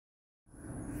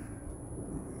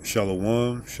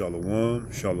Shalom,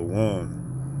 shalom,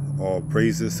 shalom. All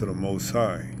praises to the Most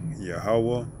High,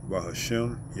 Yahweh,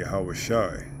 Bahashem, Yahweh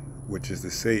Shai, which is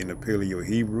to say in the Paleo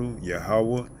Hebrew,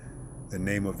 Yahweh, the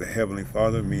name of the Heavenly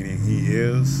Father, meaning He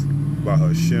is,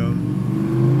 Bahashem,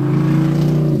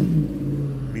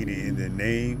 meaning in the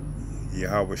name,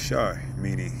 Yahweh Shai,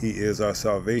 meaning He is our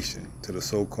salvation, to the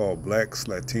so-called blacks,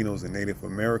 Latinos, and Native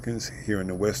Americans here in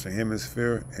the Western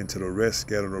Hemisphere, and to the rest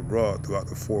scattered abroad throughout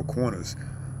the four corners,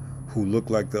 who look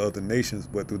like the other nations,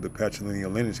 but through the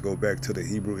patrilineal lineage go back to the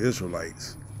Hebrew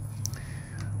Israelites.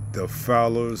 The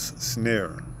fowler's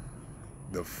snare.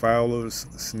 The fowler's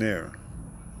snare.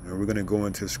 And we're going to go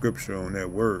into scripture on that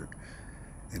word.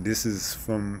 And this is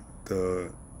from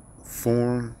the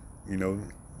forum,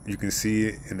 you can see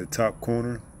it in the top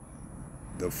corner,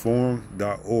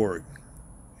 theforum.org.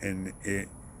 And it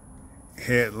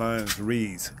headlines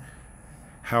reads,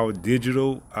 How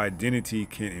Digital Identity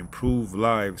Can Improve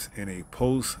Lives in a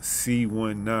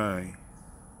Post-C19.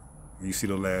 You see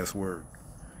the last word.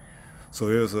 So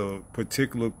there's a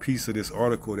particular piece of this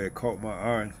article that caught my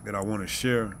eye that I want to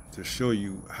share to show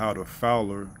you how the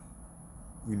fowler,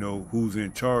 who's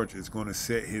in charge, is going to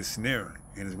set his snare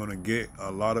and is going to get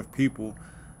a lot of people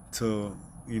to,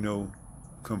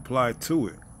 comply to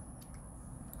it.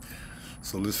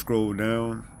 So let's scroll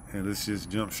down and let's just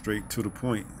jump straight to the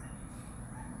point.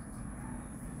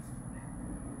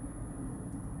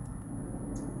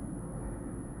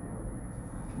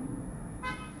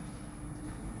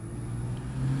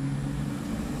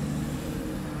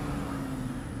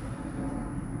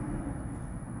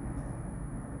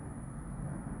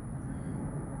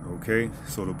 Okay,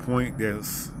 so the point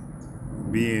that's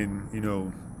being,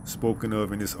 spoken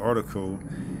of in this article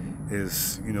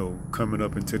is, coming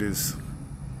up into this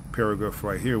paragraph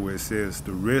right here where it says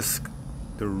the risk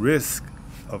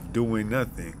of doing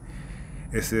nothing.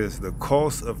 It says the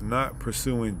cost of not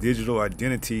pursuing digital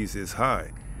identities is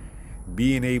high.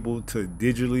 Being able to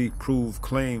digitally prove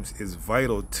claims is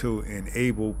vital to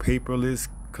enable paperless,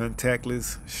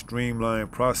 contactless,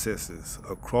 streamlined processes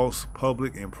across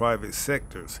public and private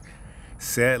sectors.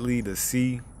 Sadly, the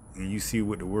C, and you see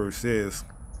what the word says,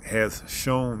 has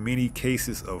shown many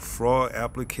cases of fraud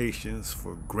applications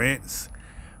for grants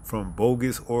from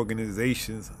bogus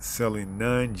organizations selling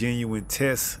non-genuine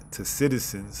tests to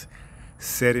citizens,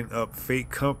 setting up fake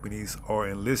companies, or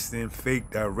enlisting fake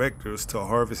directors to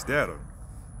harvest data.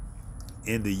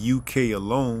 In the UK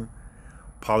alone,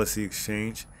 Policy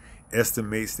Exchange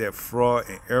estimates that fraud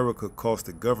and error could cost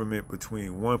the government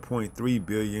between 1.3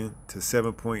 billion to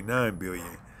 7.9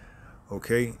 billion.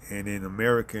 Okay, and in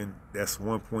American, that's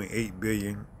 1.8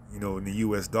 billion, in the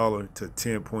US dollar to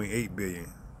 10.8 billion.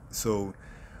 So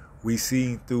we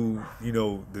see through,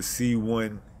 the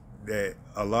C1 that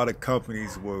a lot of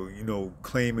companies were,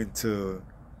 claiming to,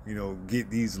 get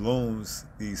these loans,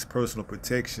 these personal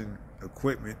protection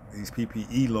equipment, these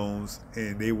PPE loans,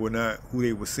 and they were not who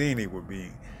they were saying they were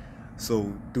being.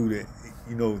 So through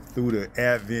the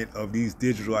advent of these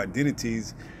digital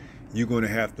identities, you're going to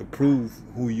have to prove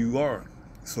who you are.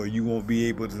 So you won't be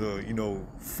able to,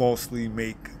 falsely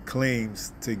make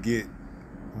claims to get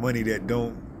money that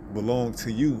don't belong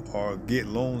to you, or get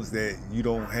loans that you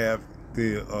don't have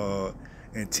the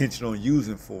intention on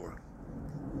using for.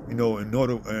 In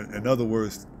other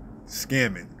words,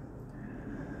 scamming.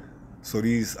 So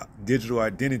these digital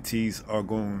identities are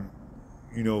going,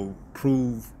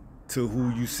 prove to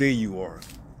who you say you are,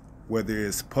 whether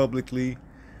it's publicly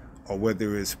or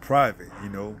whether it's private.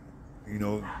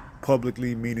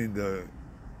 Publicly meaning the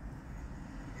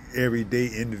everyday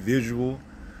individual,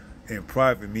 and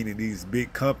private meaning these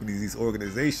big companies, these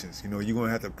organizations. You're going to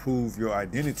have to prove your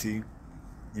identity,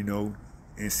 and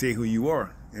say who you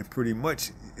are, and pretty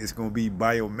much it's going to be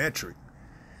biometric.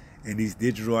 And these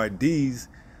digital IDs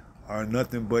are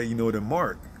nothing but, the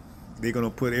mark. They're going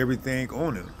to put everything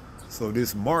on them. So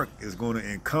this mark is going to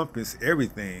encompass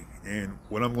everything. And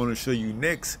what I'm going to show you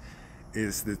next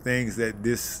is the things that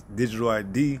this digital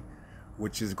ID,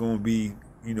 which is going to be,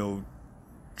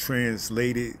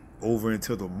 translated over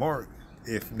into the mark,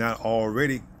 if not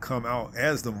already come out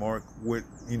as the mark, what,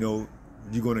 you're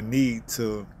going to need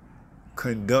to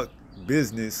conduct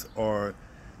business or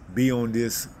be on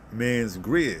this man's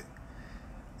grid.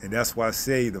 And that's why I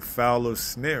say the fowler's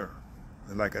snare.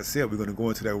 And like I said, we're going to go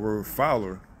into that word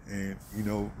fowler, and,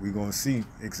 we're going to see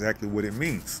exactly what it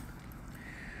means.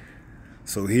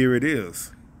 So here it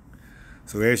is.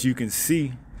 So as you can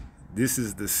see, this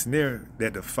is the snare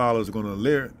that the fowler is going to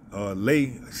lay.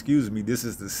 This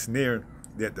is the snare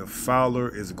that the fowler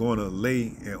is going to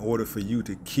lay in order for you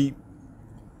to keep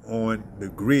on the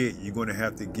grid. You're going to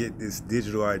have to get this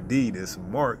digital ID, this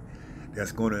mark,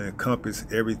 that's going to encompass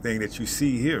everything that you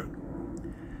see here.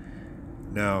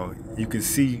 Now, you can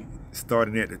see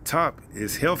starting at the top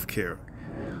is healthcare.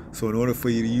 So in order for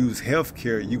you to use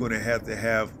healthcare, you're going to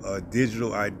have a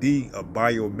digital ID, a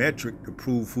biometric to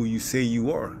prove who you say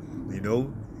you are,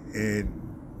 and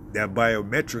that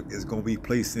biometric is going to be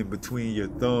placed in between your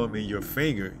thumb and your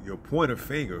finger, your pointer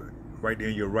finger, right there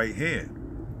in your right hand.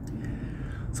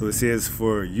 So it says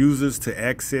for users to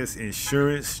access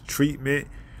insurance, treatment,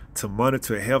 to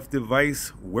monitor health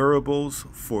device, wearables,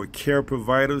 for care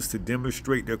providers to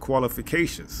demonstrate their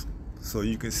qualifications. So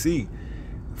you can see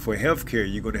for healthcare,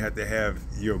 you're going to have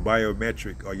your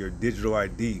biometric or your digital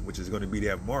ID, which is going to be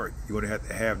that mark. You're going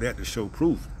to have that to show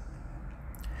proof.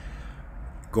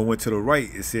 Going to the right,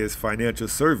 it says financial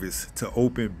service, to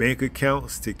open bank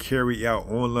accounts, to carry out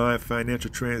online financial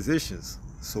transitions.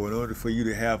 So in order for you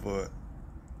to have an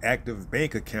active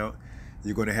bank account,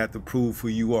 you're going to have to prove who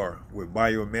you are with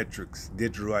biometrics,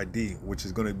 digital ID, which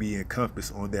is going to be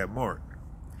encompassed on that mark.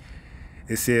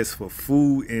 It says for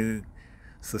food and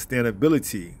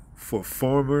sustainability, for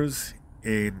farmers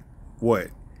and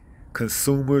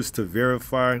consumers to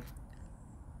verify,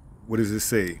 what does it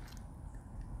say?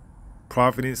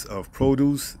 Provenance of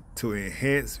produce, to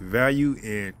enhance value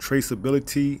and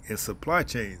traceability and supply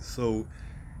chains. So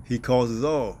he calls us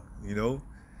all,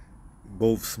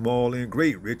 both small and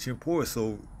great, rich and poor.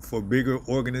 So for bigger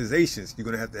organizations, you're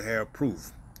going to have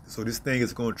proof. So this thing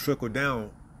is going to trickle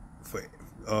down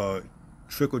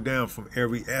from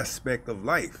every aspect of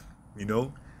life, in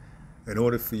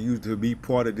order for you to be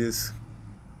part of this,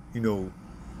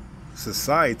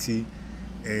 society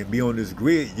and be on this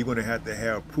grid. You're going to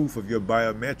have proof of your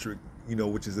biometric,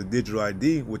 which is a digital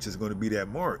ID, which is going to be that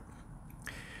mark.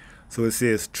 So it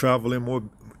says travel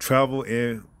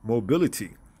and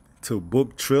mobility, to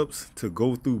book trips, to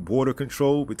go through border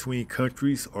control between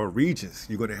countries or regions.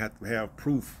 You're going to have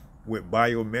proof with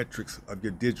biometrics of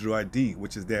your digital ID,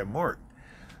 which is that mark.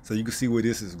 So you can see where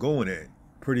this is going at.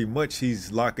 Pretty much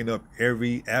he's locking up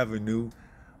every avenue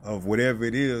of whatever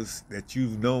it is that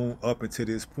you've known up until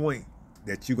this point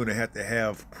that you're going to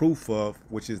have proof of,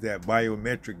 which is that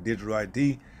biometric digital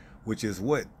ID, which is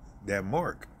that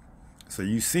mark. So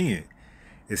you see it.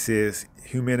 It says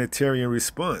humanitarian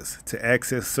response, to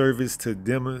access service it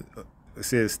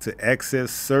says to access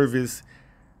service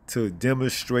to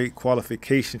demonstrate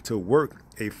qualification to work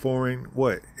a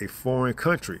foreign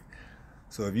country.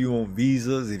 So if you on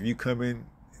visas, if you come in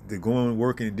to go and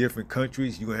work in different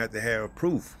countries, you're going to have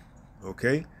proof.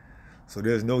 Okay? So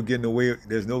there's no getting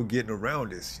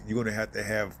around this. You're going to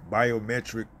have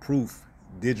biometric proof,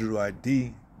 digital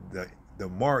ID, the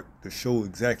mark to show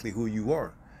exactly who you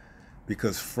are.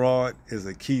 Because fraud is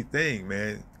a key thing,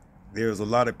 man. There's a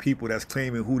lot of people that's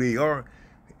claiming who they are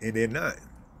and they're not.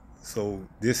 So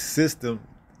this system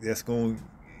that's going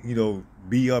to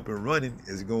be up and running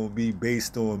is going to be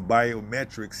based on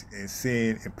biometrics and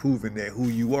saying and proving that who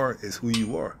you are is who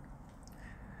you are.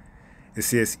 It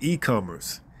says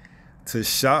e-commerce, to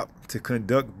shop, to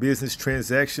conduct business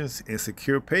transactions and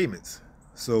secure payments.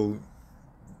 So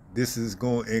this is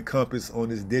going to encompass on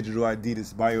this digital ID,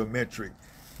 this biometric,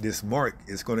 this mark.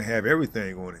 It's going to have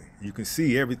everything on it. You can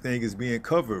see everything is being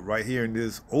covered right here in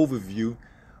this overview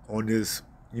on this,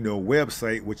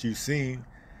 website, which you've seen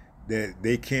that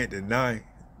they can't deny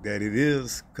that it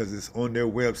is, because it's on their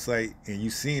website and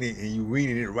you've seen it and you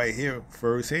reading it right here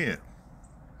firsthand.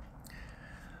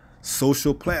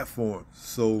 Social platforms.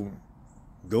 So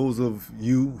those of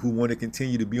you who want to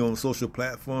continue to be on social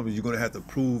platforms, you're going to have to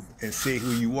prove and say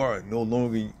who you are. No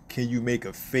longer can you make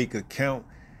a fake account,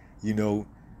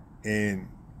 and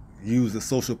use the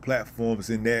social platforms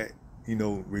in that,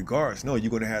 regards. No, you're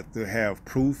going to have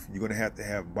proof. You're going to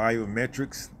have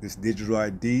biometrics, this digital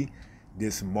ID,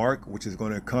 this mark, which is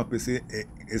going to encompass it.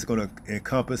 It's going to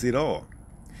encompass it all.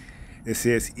 It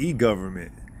says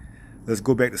e-government. Let's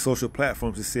go back to social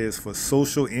platforms. It says for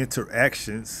social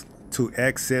interactions, to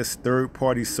access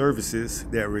third-party services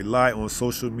that rely on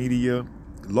social media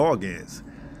logins.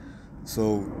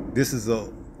 So this is a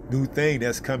new thing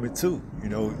that's coming too.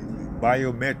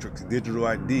 Biometrics, digital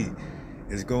ID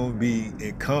is going to be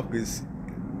encompassed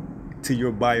to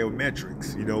your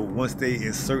biometrics. Once they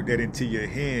insert that into your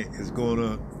hand, it's going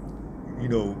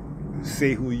to,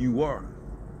 say who you are.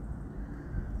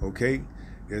 Okay?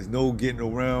 There's no getting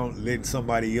around letting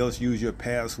somebody else use your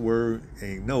password.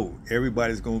 And no,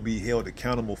 everybody's going to be held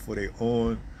accountable for their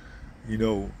own,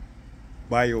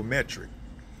 biometric,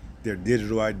 their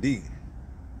digital ID,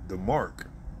 the mark.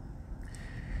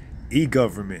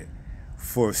 E-government,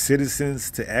 for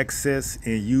citizens to access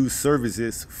and use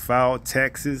services, file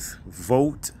taxes,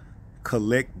 vote,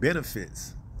 collect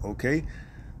benefits. Okay?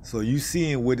 So you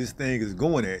seeing where this thing is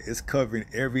going at. It's covering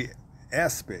every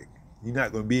aspect. You're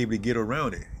not going to be able to get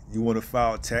around it. You want to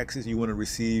file taxes. You want to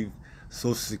receive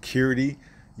Social Security.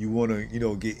 You want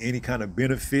to, get any kind of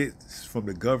benefits from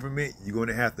the government. You're going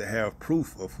to have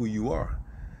proof of who you are.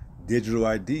 Digital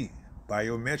ID,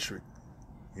 biometric.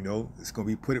 It's going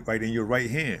to be put right in your right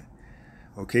hand.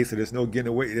 Okay, so there's no getting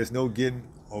away. There's no getting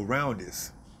around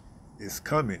this. It's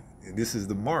coming. And this is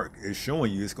the mark. It's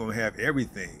showing you it's going to have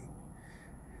everything.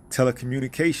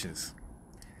 Telecommunications.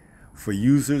 For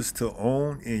users to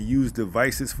own and use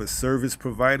devices for service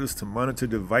providers to monitor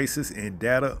devices and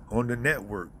data on the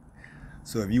network.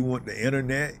 So if you want the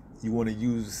internet, you want to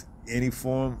use any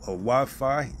form of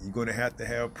Wi-Fi, you're going to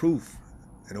have proof.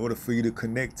 In order for you to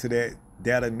connect to that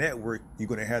data network, you're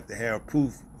going to have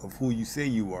proof of who you say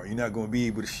you are. You're not going to be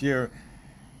able to share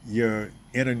your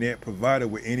internet provider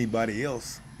with anybody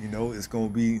else. It's going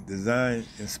to be designed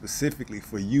and specifically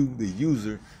for you, the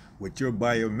user, with your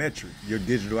biometric, your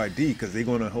digital ID, because they're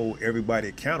going to hold everybody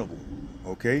accountable.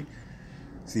 Okay?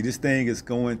 See, this thing is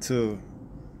going to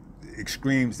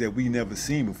extremes that we never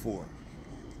seen before.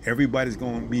 Everybody's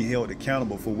going to be held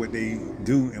accountable for what they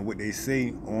do and what they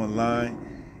say online,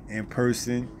 in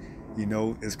person.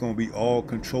 It's going to be all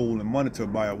controlled and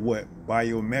monitored by what?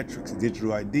 Biometrics,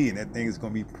 digital ID, and that thing is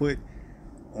going to be put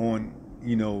on,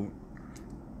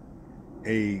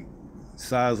 a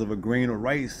size of a grain of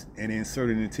rice and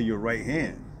inserted into your right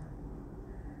hand.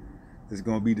 It's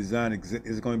going to be designed.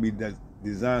 It's going to be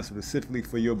designed specifically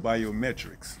for your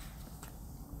biometrics.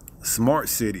 Smart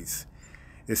cities.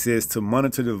 It says to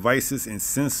monitor devices and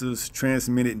sensors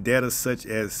transmitted data such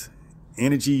as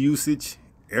energy usage,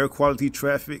 air quality,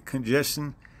 traffic,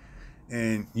 congestion,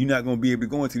 and you're not going to be able to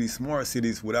go into these smart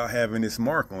cities without having this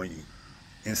mark on you,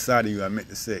 inside of you, I meant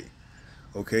to say.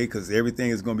 Okay, because everything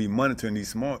is going to be monitored in these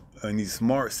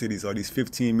smart cities, or these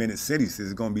 15-minute cities.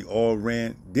 Is going to be all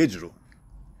ran digital.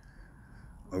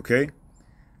 Okay,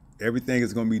 everything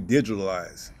is going to be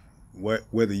digitalized.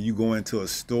 Whether you go into a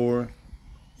store,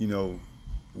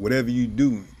 whatever you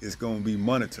do, it's going to be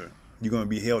monitored. You're going to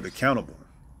be held accountable.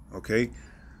 Okay,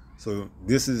 so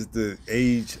this is the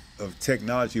age of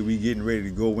technology we're getting ready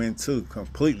to go into,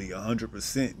 completely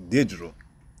 100% digital.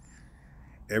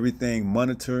 Everything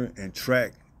monitored and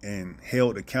tracked and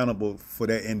held accountable for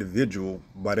that individual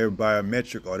by their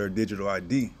biometric or their digital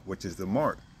ID, which is the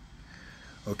mark.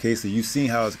 Okay, so you've seen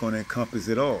how it's going to encompass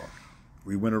it all.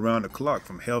 We went around the clock,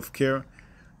 from healthcare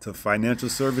to financial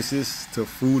services to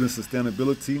food and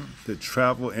sustainability to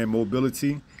travel and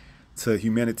mobility to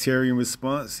humanitarian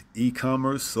response,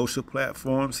 e-commerce, social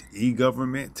platforms,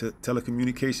 e-government to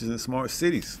telecommunications and smart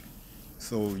cities.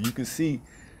 So you can see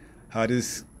how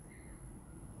this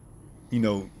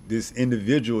this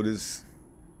individual,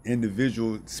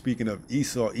 speaking of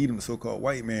Esau, Edom, the so-called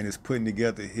white man, is putting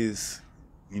together his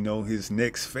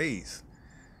next phase.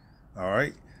 All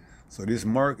right. So this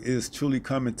mark is truly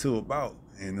coming to about,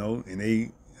 and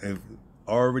they have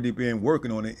already been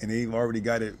working on it, and they've already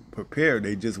got it prepared.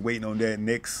 They just waiting on that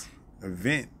next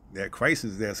event, that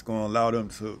crisis that's going to allow them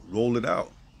to roll it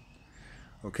out.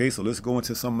 Okay. So let's go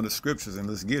into some of the scriptures and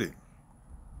let's get it.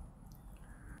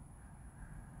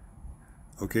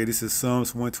 Okay, this is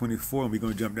Psalms 124, and we're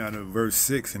going to jump down to verse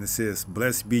 6, and it says,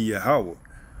 "Blessed be Yahweh,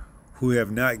 who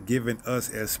have not given us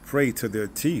as prey to their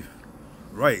teeth."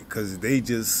 Right, because they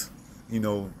just,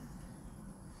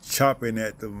 chopping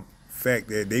at the fact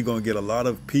that they're going to get a lot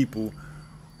of people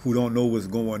who don't know what's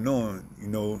going on.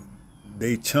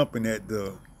 They chomping at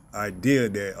the idea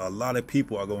that a lot of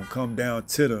people are going to come down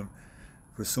to them,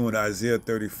 pursuing Isaiah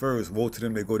 31st. Woe to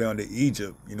them that go down to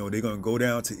Egypt. They're going to go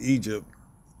down to Egypt,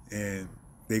 and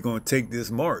they're going to take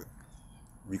this mark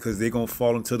because they're going to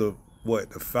fall into the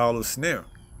fowler snare.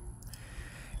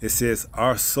 It says,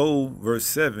 our soul, verse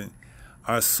 7,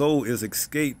 our soul is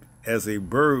escaped as a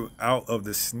bird out of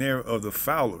the snare of the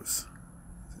fowlers.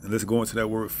 And let's go into that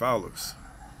word fowlers.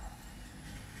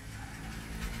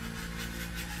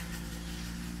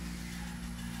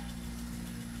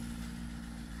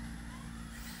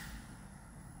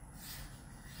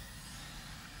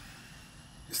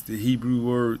 It's the Hebrew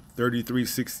word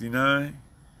 3369.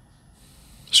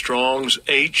 Strong's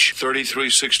H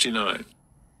 3369.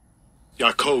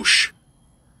 Yakosh.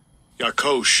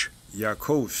 Yakosh.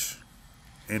 Yakosh.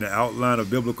 In the outline of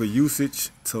biblical usage,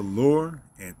 to lure,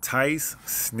 entice,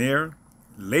 snare,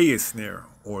 lay a snare,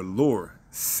 or lure,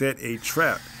 set a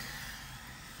trap.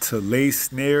 To lay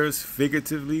snares,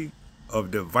 figuratively,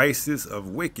 of devices of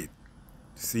wicked.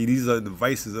 See, these are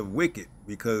devices of wicked,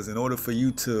 because in order for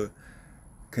you to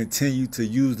continue to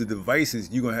use the devices,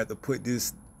 you're going to have to put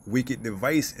this wicked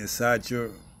device inside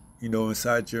your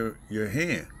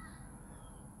hand.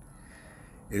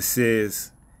 It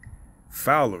says,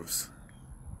 fowlers,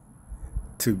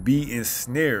 to be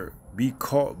ensnared, be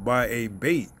caught by a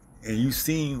bait. And you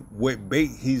seen what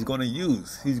bait he's going to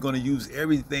use. He's going to use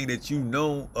everything that you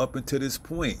know up until this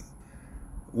point.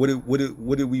 What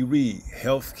did we read?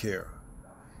 Healthcare,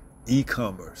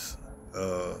 e-commerce,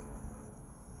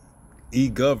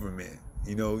 e-government.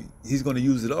 You know, he's going to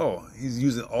use it all. He's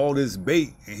using all this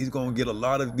bait, and he's going to get a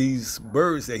lot of these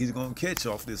birds that he's going to catch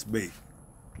off this bait.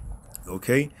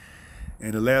 Okay?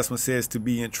 And the last one says to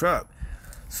be entrapped.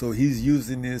 So he's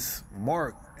using this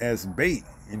mark as bait.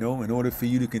 You know, in order for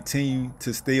you to continue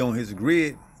to stay on his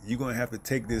grid, you're going to have to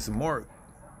take this mark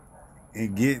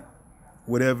and get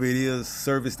whatever it is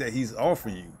service that he's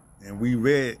offering you. And we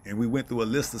read and we went through a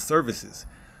list of services.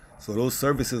 So those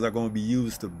services are going to be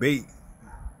used to bait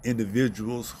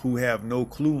individuals who have no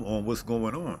clue on what's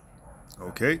going on.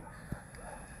 Okay?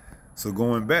 So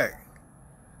going back,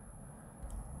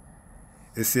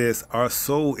 it says, our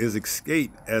soul is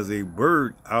escaped as a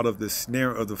bird out of the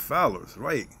snare of the fowlers.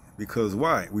 Right? Because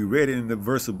why? We read it in the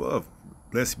verse above.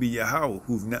 Blessed be Yahweh,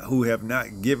 who have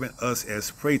not given us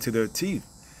as prey to their teeth.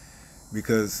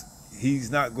 Because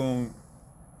he's not going to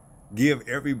give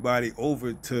everybody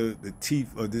over to the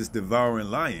teeth of this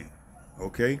devouring lion.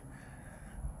 Okay?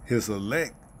 His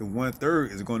elect, the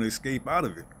 1/3, is going to escape out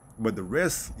of it. But the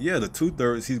rest, yeah, the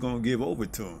 2/3, he's going to give over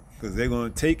to them. Because they're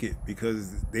going to take it.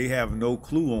 Because they have no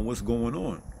clue on what's going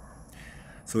on.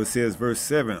 So it says, verse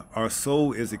 7, our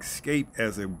soul is escaped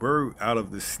as a bird out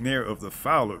of the snare of the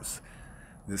fowlers.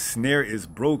 The snare is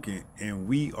broken and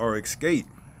we are escaped.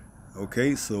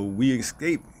 Okay, so we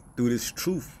escape through this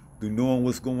truth, through knowing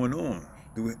what's going on,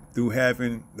 through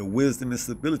having the wisdom and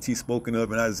stability spoken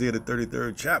of in Isaiah the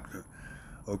 33rd chapter.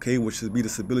 Okay, which should be the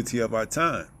stability of our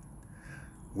time.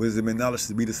 Wisdom and knowledge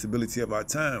should be the stability of our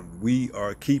time. We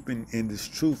are keeping in this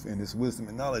truth and this wisdom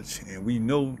and knowledge, and we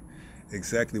know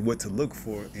exactly what to look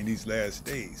for in these last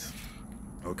days.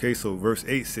 Okay, so verse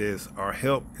 8 says, our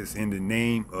help is in the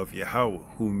name of Yahweh,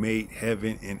 who made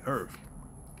heaven and earth.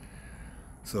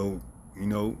 So, you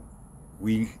know,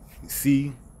 we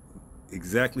see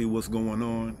exactly what's going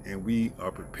on, and we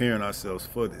are preparing ourselves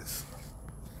for this.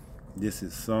 This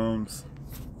is Psalms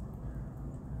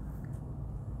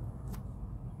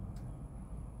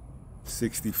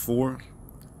 64.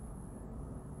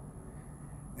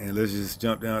 And let's just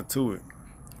jump down to it.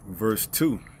 Verse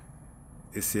 2,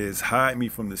 it says, hide me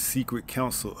from the secret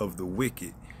counsel of the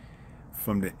wicked,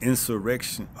 from the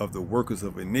insurrection of the workers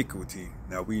of iniquity.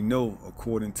 Now we know,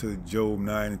 according to Job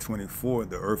 9:24,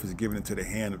 the earth is given into the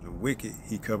hand of the wicked.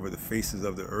 He covered the faces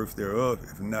of the earth thereof.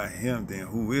 If not him, then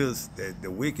who is that? The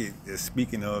wicked they're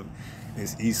speaking of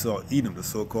is Esau, Edom, the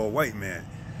so-called white man.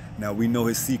 Now we know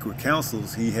his secret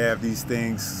counsels. He have these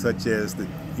things such as the,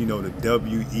 you know, the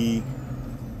W-E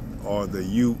or the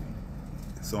U.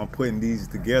 So I'm putting these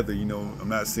together, you know, I'm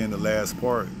not saying the last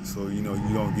part, so, you know,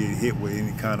 you don't get hit with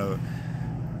any kind of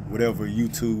whatever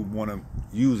YouTube want to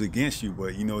use against you.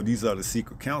 But, you know, these are the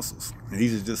secret counsels. And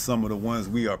these are just some of the ones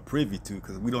we are privy to,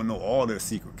 because we don't know all their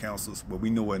secret counsels, but we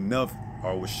know enough,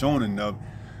 or was shown enough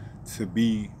to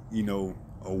be, you know,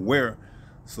 aware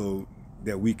so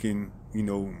that we can, you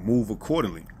know, move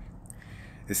accordingly.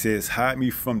 It says, hide me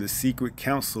from the secret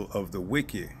counsel of the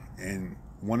wicked. And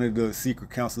one of the secret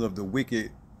counsel of the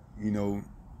wicked, you know,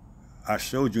 I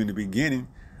showed you in the beginning,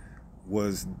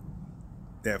 was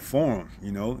that forum,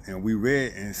 you know, and we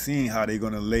read and seen how they're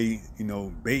going to lay, you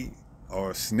know, bait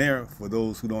or snare for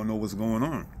those who don't know what's going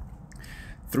on.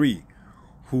 3,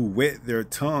 who whet their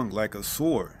tongue like a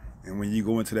sword. And when you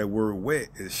go into that word wet,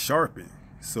 it's sharpened.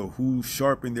 So who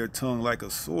sharpened their tongue like a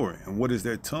sword? And what is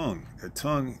their tongue? Their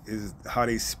tongue is how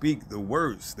they speak the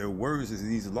words. Their words is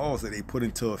these laws that they put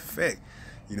into effect.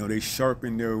 You know, they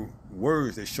sharpen their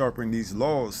words. They sharpen these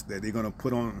laws that they're going to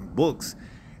put on books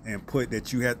and put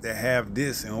that you have to have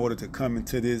this in order to come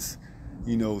into this,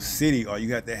 you know, city, or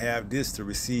you have to have this to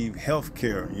receive health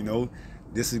care. You know,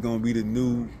 this is going to be the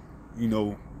new, you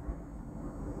know,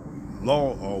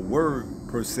 law or word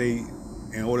per se.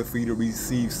 In order for you to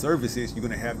receive services, you're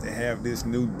going to have this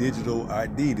new digital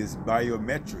ID, this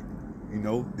biometric, you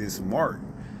know, this mark.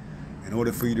 In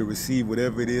order for you to receive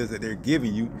whatever it is that they're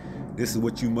giving you, this is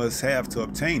what you must have to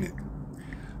obtain it.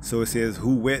 So it says,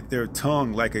 who whet their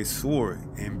tongue like a sword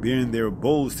and bend their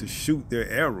bows to shoot their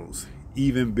arrows,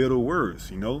 even bitter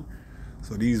words, you know.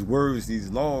 So these words,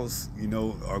 these laws, you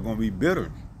know, are going to be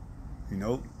bitter. You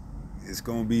know, it's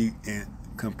going to be in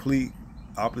complete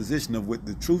opposition of what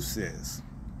the truth says.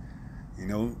 You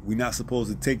know, we're not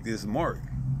supposed to take this mark.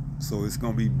 So it's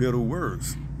going to be bitter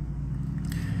words.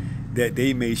 That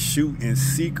they may shoot in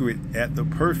secret at the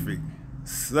perfect.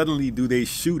 Suddenly do they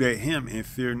shoot at him and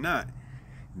fear not.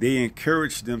 They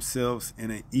encourage themselves in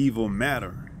an evil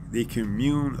matter. They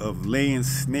commune of laying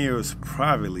snares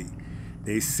privately.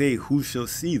 They say, who shall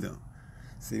see them?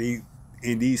 So they,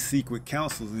 in these secret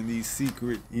councils, in these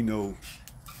secret,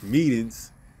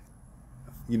 meetings,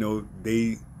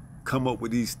 they come up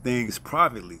with these things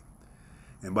privately.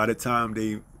 And by the time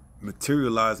they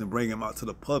materialize and bring them out to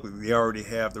the public, they already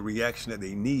have the reaction that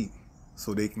they need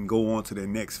so they can go on to their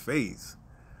next phase.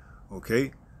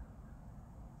 Okay?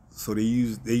 So they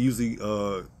usually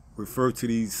refer to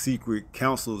these secret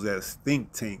councils as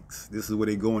think tanks. This is where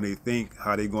they go and they think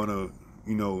how they're going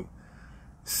to,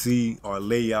 see or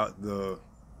lay out the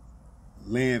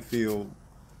landfill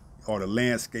or the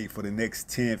landscape for the next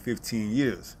 10, 15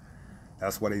 years.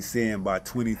 That's why they're saying by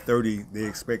 2030, they're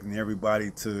expecting everybody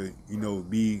to,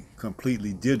 be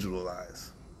completely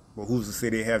digitalized. But who's to say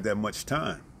they have that much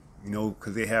time?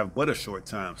 Because they have but a short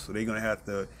time. So they're going to have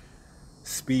to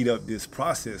speed up this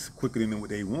process quicker than what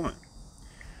they want.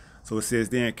 So it says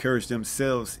they encourage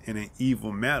themselves in an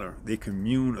evil matter. They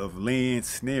commune of laying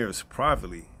snares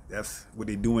privately. That's what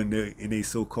they do in their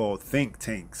so-called think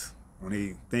tanks. When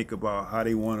they think about how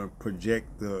they want to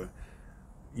project the,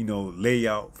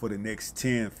 layout for the next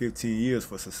 10, 15 years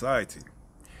for society.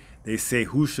 They say,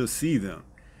 who shall see them?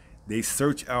 They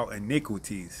search out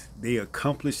iniquities. They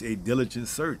accomplish a diligent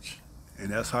search.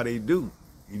 And that's how they do.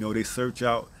 They search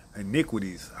out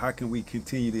iniquities. How can we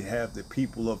continue to have the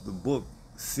people of the book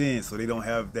sin so they don't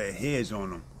have that hedge on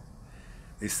them?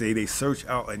 They say they search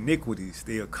out iniquities.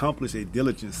 They accomplish a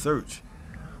diligent search.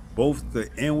 Both the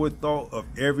inward thought of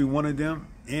every one of them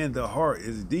and the heart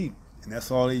is deep. And that's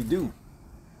all they do.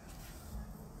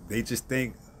 They just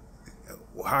think,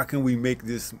 well, how can we make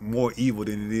this more evil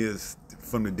than it is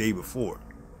from the day before?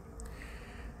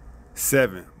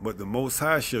 7, but the Most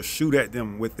High shall shoot at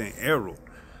them with an arrow.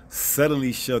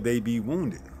 Suddenly shall they be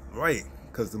wounded. Right,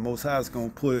 because the Most High is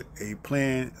going to put a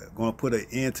plan, going to put an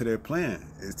end to their plan.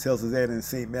 It tells us that in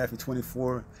St. Matthew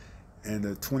 24 and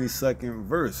the 22nd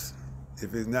verse.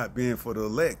 If it's not being for the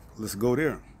elect, let's go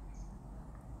there.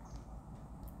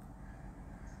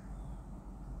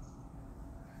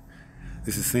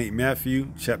 This is St.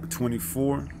 Matthew chapter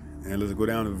 24, and let's go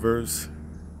down to verse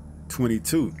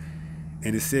 22.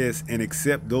 And it says, and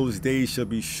except those days shall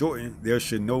be shortened, there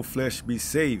should no flesh be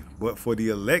saved. But for the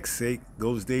elect's sake,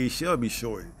 those days shall be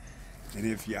shortened. And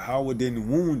if Yahweh didn't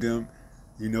wound them,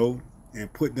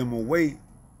 and put them away,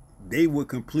 they would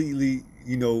completely,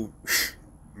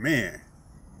 man,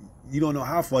 you don't know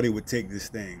how far they would take this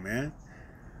thing, man.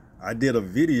 I did a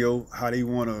video how they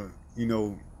want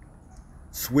to,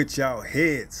 switch out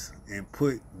heads and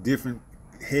put different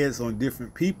heads on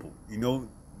different people.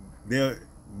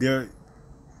 Their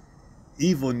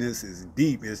evilness is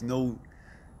deep. There's no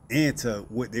end to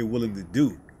what they're willing to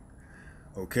do.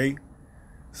 Okay?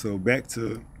 So back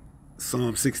to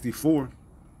Psalm 64.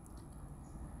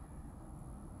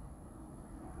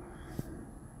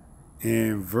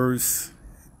 In verse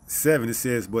 7, it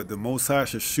says, but the Most High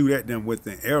shall shoot at them with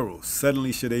an arrow.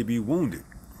 Suddenly shall they be wounded.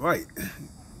 Right.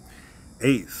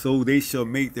 8, so they shall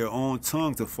make their own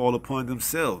tongue to fall upon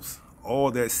themselves. All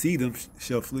that see them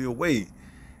shall flee away.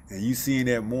 And you seeing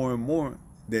that more and more,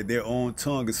 that their own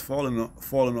tongue is falling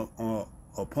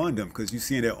upon them, because you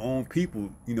seeing their own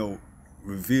people,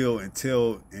 reveal and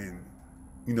tell and,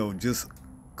 just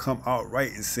come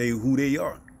outright and say who they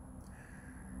are.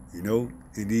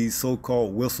 And these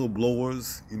so-called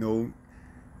whistleblowers,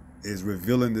 is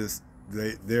revealing this,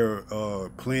 their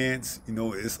plans.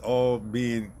 It's all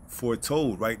being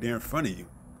foretold right there in front of you.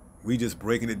 We just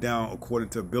breaking it down according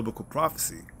to biblical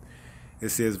prophecy. It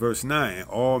says, verse 9,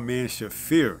 all men shall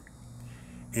fear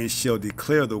and shall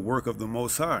declare the work of the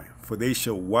Most High, for they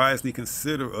shall wisely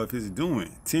consider of his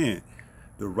doing. 10,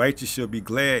 the righteous shall be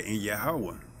glad in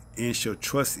Yahweh and shall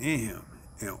trust in him,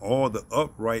 and all the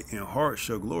upright in heart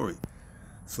shall glory.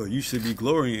 So you should be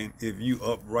glorying if you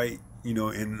upright,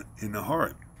 in the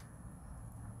heart.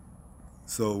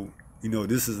 So,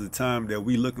 this is the time that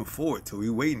we looking forward to.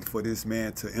 We waiting for this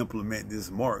man to implement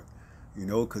this mark,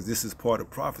 because this is part of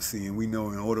prophecy. And we know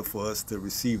in order for us to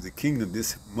receive the kingdom,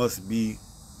 this must be,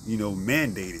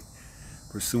 mandated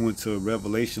pursuant to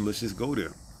Revelation. Let's just go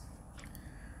there.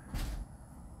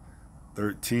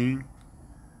 13.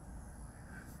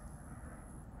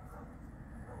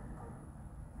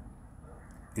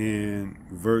 And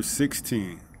verse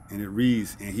 16. And it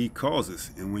reads, and he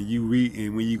causes. And when you read,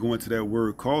 and when you go into that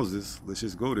word causes, let's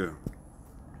just go there.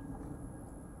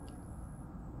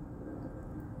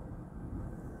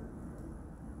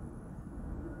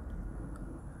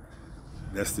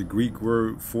 That's the Greek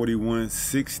word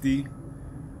 4160.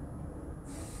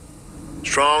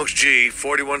 Strong's G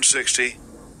 4160.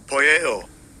 Poyeo.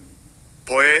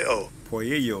 Poyeo.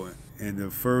 Poyeo. And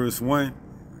the first one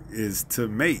is to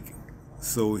make.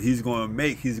 So he's going to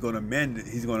mandate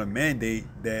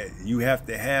that you have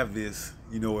to have this,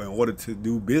 in order to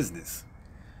do business.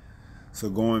 So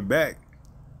going back,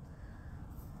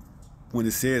 when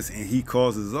it says, and he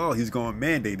causes all, he's going to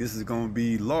mandate. This is going to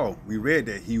be law. We read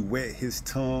that he wet his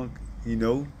tongue,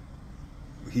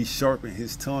 he sharpened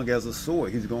his tongue as a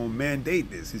sword. He's going to mandate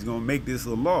this. He's going to make this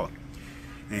a law.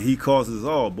 And he causes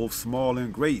all, both small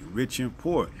and great, rich and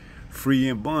poor, free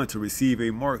and bond, to receive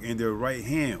a mark in their right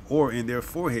hand or in their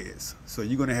foreheads. So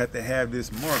you're going to have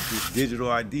this mark, this digital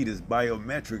ID, this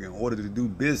biometric, in order to do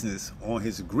business on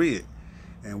his grid.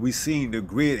 And we seen the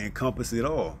grid encompass it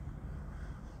all.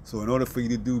 So in order for you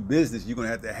to do business, you're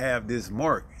going to have this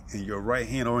mark in your right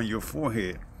hand or in your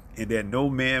forehead, and that no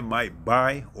man might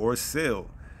buy or sell.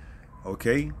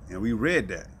 Okay? And we read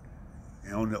that.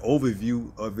 And on the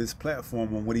overview of his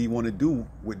platform on what he want to do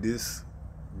with this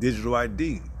digital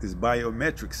ID, this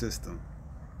biometric system,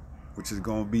 which is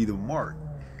going to be the mark.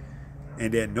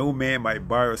 And that no man might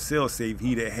buy or sell save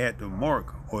he that had the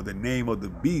mark or the name of the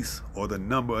beast or the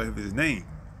number of his name.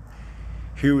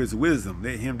 Here is wisdom.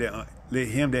 Let him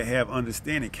that have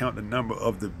understanding count the number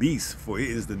of the beast, for it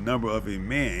is the number of a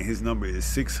man, and his number is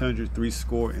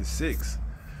 666.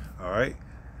 All right.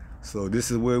 So this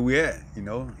is where we're at.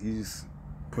 He's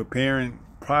preparing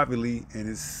privately in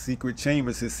his secret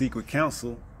chambers, his secret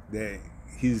council, that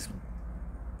he's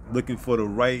looking for the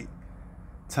right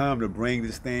time to bring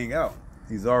this thing out.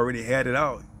 He's already had it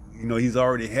out. He's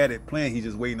already had it planned. He's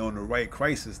just waiting on the right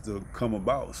crisis to come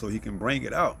about so he can bring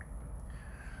it out.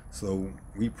 So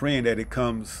we praying that it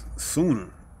comes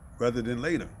sooner rather than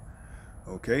later.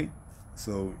 Okay?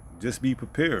 So just be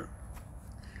prepared.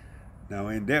 Now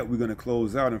in that, we're going to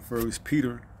close out in 1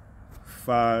 Peter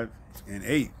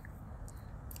 5:8.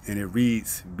 And it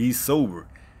reads, be sober,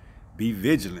 be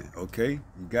vigilant. Okay?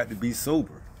 You got to be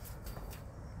sober.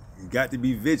 You got to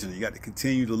be vigilant. You got to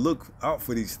continue to look out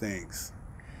for these things.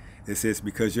 It says,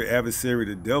 because your adversary,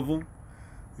 the devil,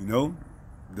 he's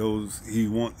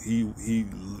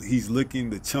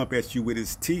looking to chomp at you with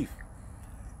his teeth,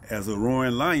 as a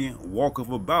roaring lion walketh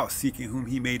about, seeking whom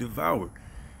he may devour.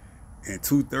 And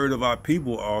 2/3 of our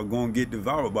people are going to get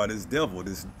devoured by this devil,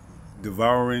 this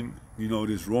devouring,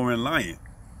 this roaring lion.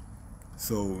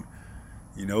 So,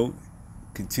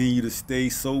 continue to stay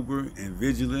sober and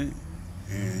vigilant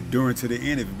and enduring to the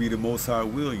end, if it be the Most High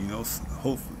will.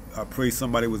 Hopefully, I pray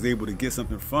somebody was able to get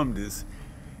something from this.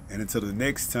 And until the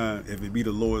next time, if it be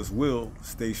the Lord's will,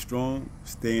 stay strong,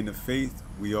 stay in the faith.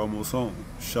 We almost home.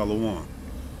 Shalom.